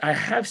 I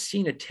have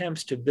seen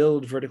attempts to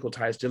build vertical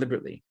ties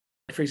deliberately.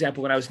 For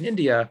example, when I was in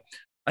India,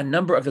 a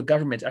number of the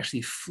governments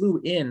actually flew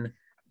in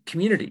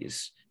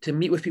communities to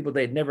meet with people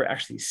they'd never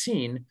actually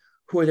seen,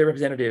 who are their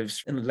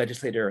representatives in the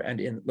legislature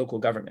and in local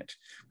government,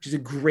 which is a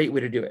great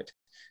way to do it.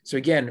 So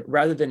again,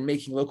 rather than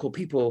making local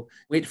people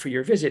wait for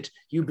your visit,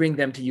 you bring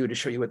them to you to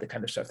show you what the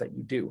kind of stuff that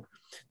you do.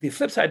 The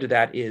flip side to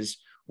that is,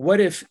 what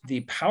if the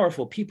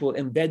powerful people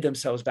embed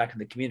themselves back in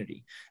the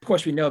community? Of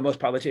course, we know most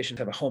politicians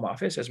have a home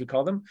office, as we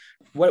call them.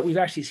 What we've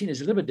actually seen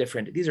is a little bit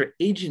different. These are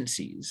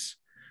agencies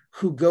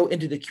who go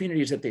into the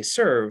communities that they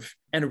serve.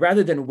 And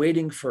rather than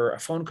waiting for a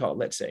phone call,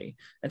 let's say,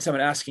 and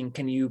someone asking,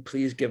 can you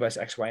please give us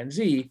X, Y, and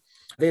Z?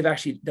 They've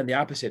actually done the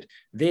opposite.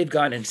 They've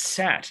gone and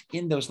sat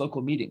in those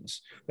local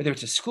meetings, whether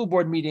it's a school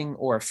board meeting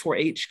or a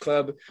 4-H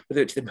club,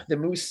 whether it's the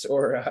Moose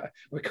or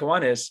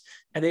Kiwanis,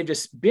 and they've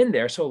just been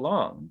there so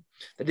long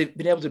that they've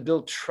been able to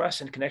build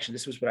trust and connection.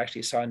 This was what I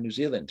actually saw in New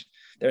Zealand.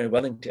 They're in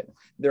Wellington.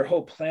 Their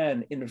whole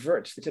plan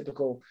inverts the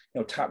typical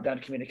top-down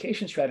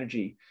communication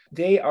strategy.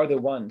 They are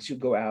the ones who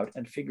go out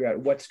and figure out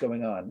what's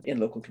going on in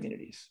local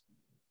communities.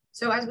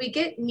 So as we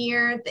get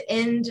near the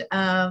end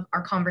of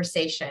our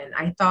conversation,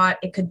 I thought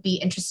it could be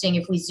interesting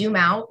if we zoom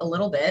out a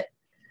little bit.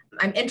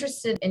 I'm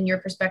interested in your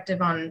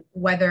perspective on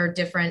whether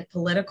different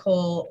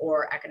political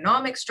or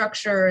economic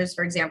structures,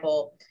 for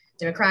example,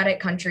 democratic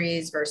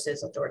countries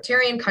versus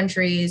authoritarian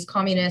countries,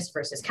 communist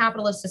versus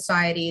capitalist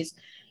societies,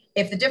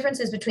 if the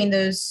differences between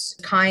those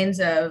kinds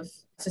of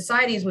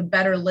societies would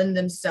better lend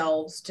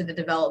themselves to the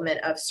development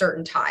of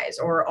certain ties,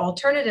 or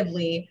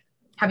alternatively,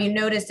 have you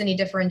noticed any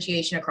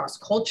differentiation across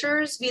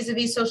cultures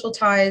vis-a-vis social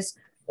ties,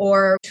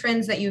 or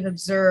trends that you've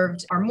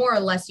observed are more or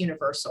less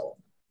universal?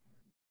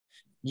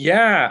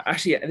 Yeah,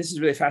 actually, this is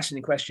a really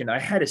fascinating question. I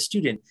had a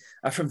student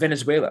from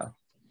Venezuela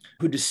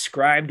who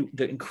described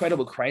the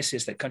incredible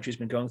crisis that country's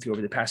been going through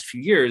over the past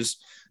few years,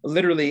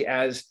 literally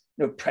as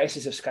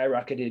prices have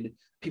skyrocketed.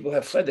 People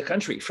have fled the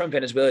country from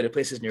Venezuela to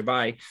places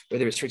nearby,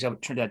 whether it's, for example,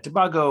 Trinidad and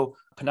Tobago,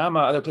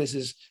 Panama, other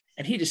places.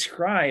 And he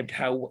described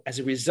how, as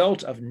a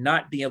result of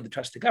not being able to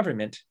trust the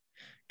government,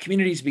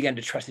 communities began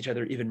to trust each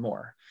other even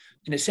more.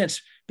 In a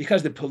sense,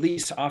 because the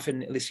police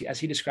often, at least as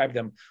he described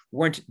them,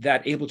 weren't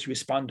that able to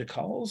respond to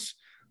calls,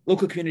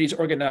 local communities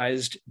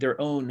organized their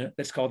own,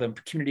 let's call them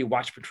community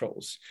watch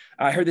patrols.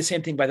 I heard the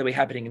same thing, by the way,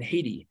 happening in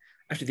Haiti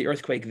after the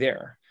earthquake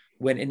there,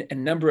 when in a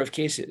number of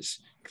cases,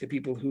 the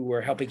people who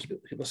were helping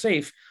keep people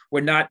safe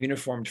were not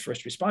uniformed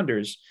first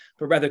responders,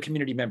 but rather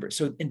community members.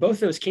 So in both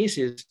those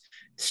cases,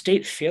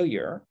 state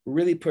failure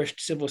really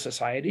pushed civil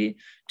society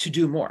to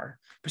do more,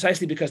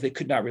 precisely because they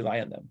could not rely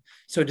on them.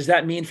 So does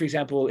that mean, for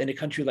example, in a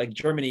country like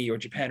Germany or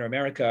Japan or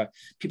America,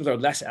 people are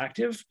less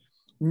active?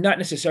 Not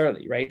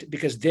necessarily, right?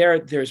 Because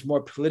there's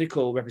more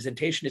political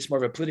representation. It's more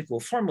of a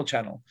political formal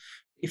channel.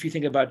 If you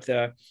think about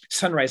the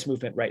Sunrise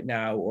Movement right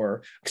now,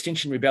 or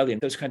Extinction Rebellion,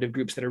 those kind of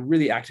groups that are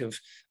really active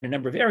in a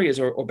number of areas,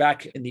 or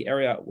back in the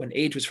area when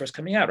AIDS was first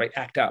coming out, right?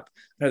 ACT UP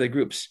and other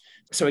groups.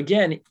 So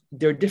again,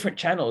 there are different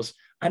channels.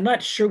 I'm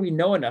not sure we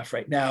know enough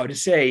right now to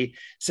say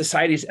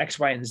societies X,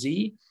 Y, and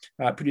Z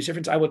produce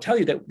difference. I will tell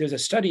you that there's a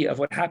study of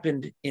what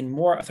happened in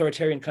more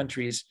authoritarian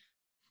countries.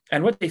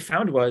 And what they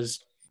found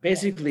was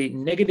basically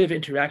negative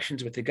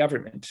interactions with the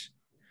government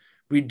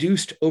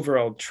reduced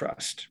overall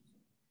trust.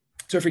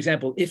 So for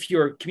example, if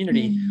your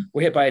community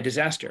were hit by a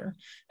disaster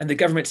and the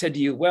government said to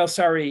you, well,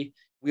 sorry,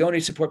 we only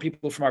support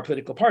people from our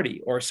political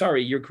party, or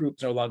sorry, your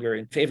group's no longer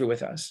in favor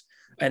with us.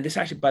 And this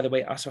actually, by the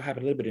way, also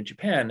happened a little bit in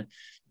Japan.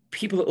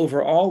 People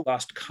overall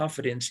lost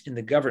confidence in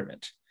the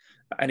government.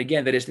 And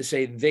again, that is to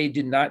say, they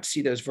did not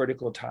see those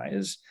vertical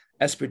ties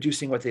as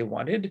producing what they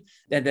wanted,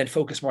 and then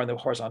focus more on the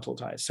horizontal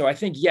ties. So I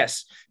think,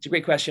 yes, it's a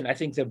great question. I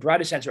think the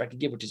broadest answer I could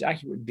give, which is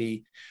accurate, would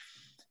be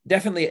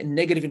definitely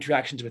negative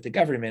interactions with the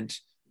government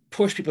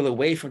push people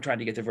away from trying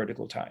to get the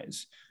vertical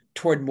ties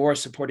toward more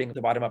supporting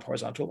the bottom-up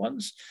horizontal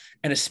ones.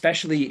 And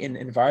especially in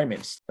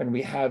environments when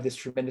we have this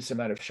tremendous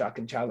amount of shock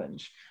and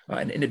challenge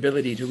and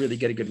inability to really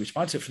get a good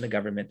response from the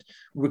government,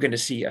 we're going to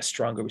see a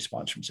stronger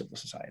response from civil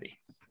society.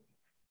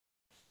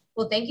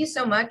 Well, thank you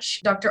so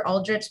much, Dr.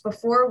 Aldrich.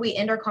 Before we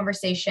end our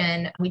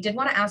conversation, we did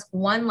want to ask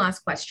one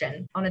last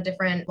question on a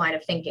different line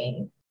of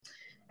thinking.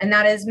 And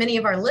that is, many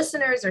of our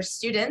listeners are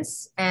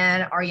students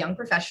and are young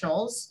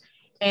professionals.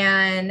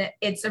 And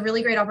it's a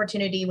really great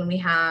opportunity when we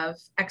have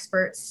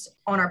experts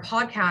on our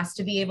podcast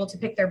to be able to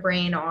pick their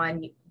brain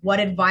on what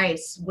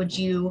advice would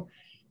you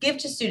give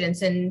to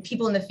students and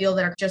people in the field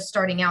that are just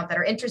starting out, that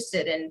are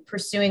interested in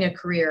pursuing a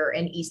career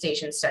in East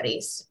Asian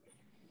studies?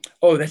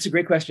 Oh, that's a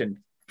great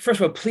question. First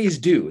of all, please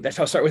do.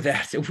 I'll start with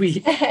that.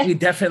 We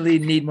definitely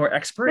need more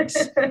experts.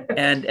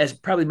 And as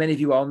probably many of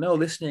you all know,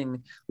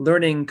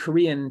 learning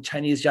Korean,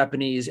 Chinese,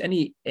 Japanese,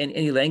 any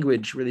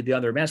language really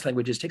beyond the Romance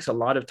languages takes a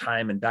lot of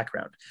time and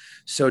background.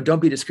 So don't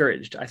be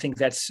discouraged. I think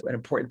that's an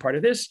important part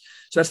of this.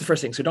 So that's the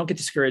first thing. So don't get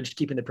discouraged,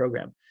 keep in the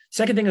program.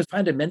 Second thing is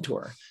find a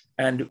mentor.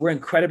 And we're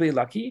incredibly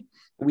lucky.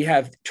 We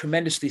have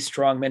tremendously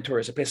strong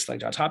mentors at places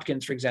like Johns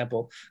Hopkins, for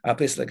example,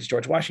 places like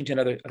George Washington,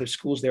 other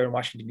schools there in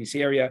Washington,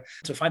 D.C. area.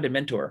 So find a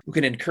mentor who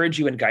can encourage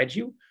you and guide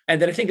you.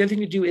 And then I think the other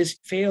thing to do is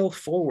fail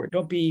forward.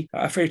 Don't be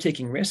afraid of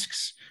taking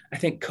risks. I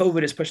think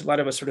COVID has pushed a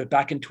lot of us sort of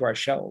back into our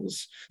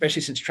shells,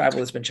 especially since travel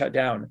has been shut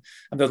down.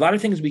 And there are a lot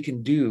of things we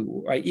can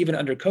do, right, even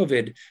under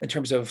COVID, in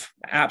terms of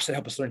apps that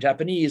help us learn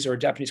Japanese, or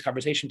Japanese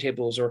conversation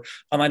tables, or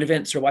online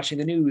events, or watching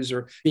the news,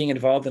 or being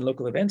involved in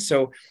local events.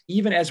 So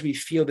even as we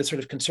feel this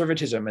sort of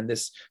conservatism and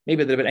this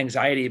maybe a little bit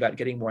anxiety about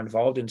getting more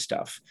involved in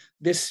stuff,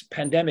 this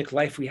pandemic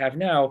life we have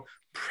now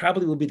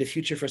probably will be the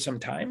future for some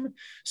time.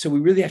 So we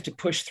really have to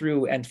push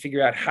through and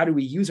figure out, how do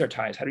we use our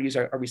ties? How do we use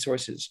our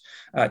resources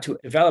to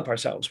develop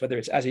ourselves, whether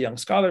it's as a young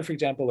scholar, for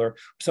example, or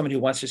someone who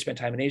wants to spend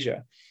time in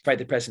Asia, fight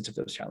the presence of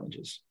those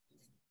challenges.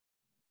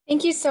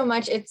 Thank you so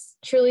much. It's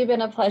truly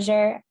been a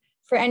pleasure.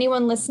 For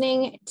anyone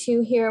listening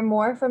to hear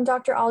more from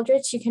Dr.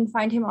 Aldrich, you can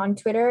find him on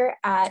Twitter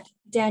at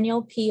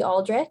Daniel P.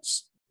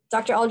 Aldrich.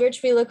 Dr.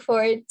 Aldrich, we look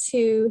forward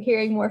to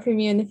hearing more from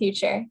you in the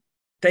future.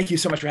 Thank you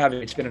so much for having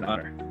me. It's been an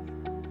honor.